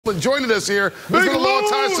Joining us here, it's been a long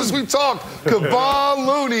time since we talked, Kevon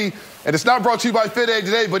Looney. And it's not brought to you by Fit Aid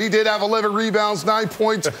today, but he did have 11 rebounds, 9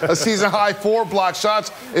 points, a season-high 4 block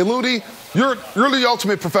shots. And Looney, you're the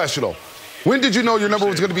ultimate professional. When did you know your number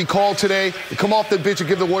was going to be called today to come off the bench and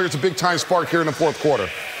give the Warriors a big-time spark here in the fourth quarter?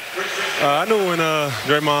 I knew when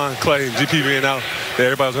Draymond, Clay, and GP being out, that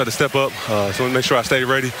everybody was going to step up. So I wanted to make sure I stayed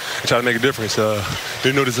ready and try to make a difference.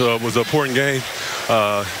 We knew this was an important game. We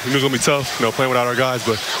knew it was going to be tough, playing without our guys,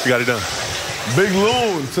 but we got it done. Big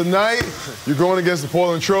Loon, tonight you're going against the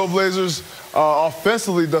Portland Trailblazers.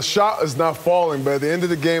 Offensively, the shot is not falling, but at the end of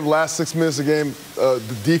the game, last 6 minutes of the game,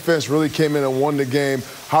 the defense really came in and won the game.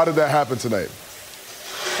 How did that happen tonight?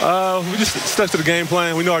 We just stuck to the game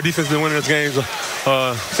plan. We know our defense has been winning those games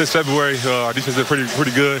since February. Our defense has been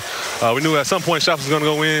pretty good. We knew at some point shots was going to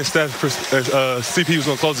go in. Steph, CP was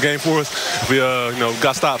going to close the game for us. We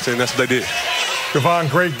got stops, and that's what they did. Kevon,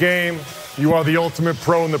 great game. You are the ultimate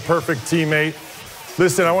pro and the perfect teammate.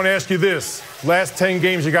 Listen, I want to ask you this. Last 10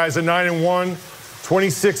 games, you guys are 9-1,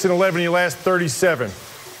 26-11 in your last 37.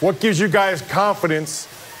 What gives you guys confidence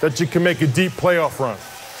that you can make a deep playoff run?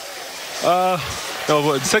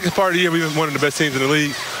 The second part of the year, we've been one of the best teams in the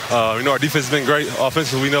league. Our defense has been great.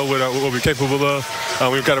 Offensively, we know what we're capable of.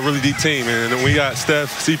 We've got a really deep team. And then we got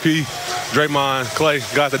Steph, CP, Draymond, Clay,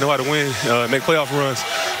 guys that know how to win, make playoff runs.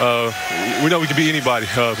 We know we can beat anybody.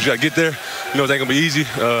 But you got to get there. It ain't going to be easy.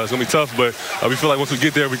 It's going to be tough. But we feel like once we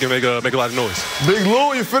get there, we can make a lot of noise. Big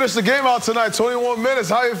Lou, you finished the game out tonight, 21 minutes.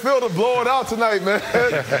 How you feel to blow it out tonight, man?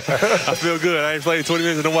 I feel good. I ain't played 20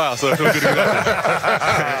 minutes in a while, so I feel good to get out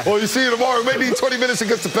there. Well, you see you tomorrow. Maybe 20 minutes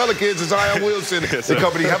against the Pelicans. It's Ian Wilson and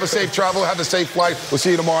company. Have a safe travel. Have a safe flight. We'll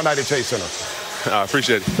see you tomorrow night at Chase Center. I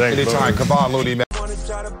appreciate it. Thank you. Anytime. Kevon Looney, man.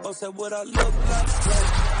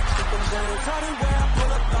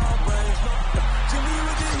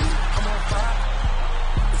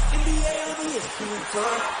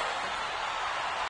 ESPN.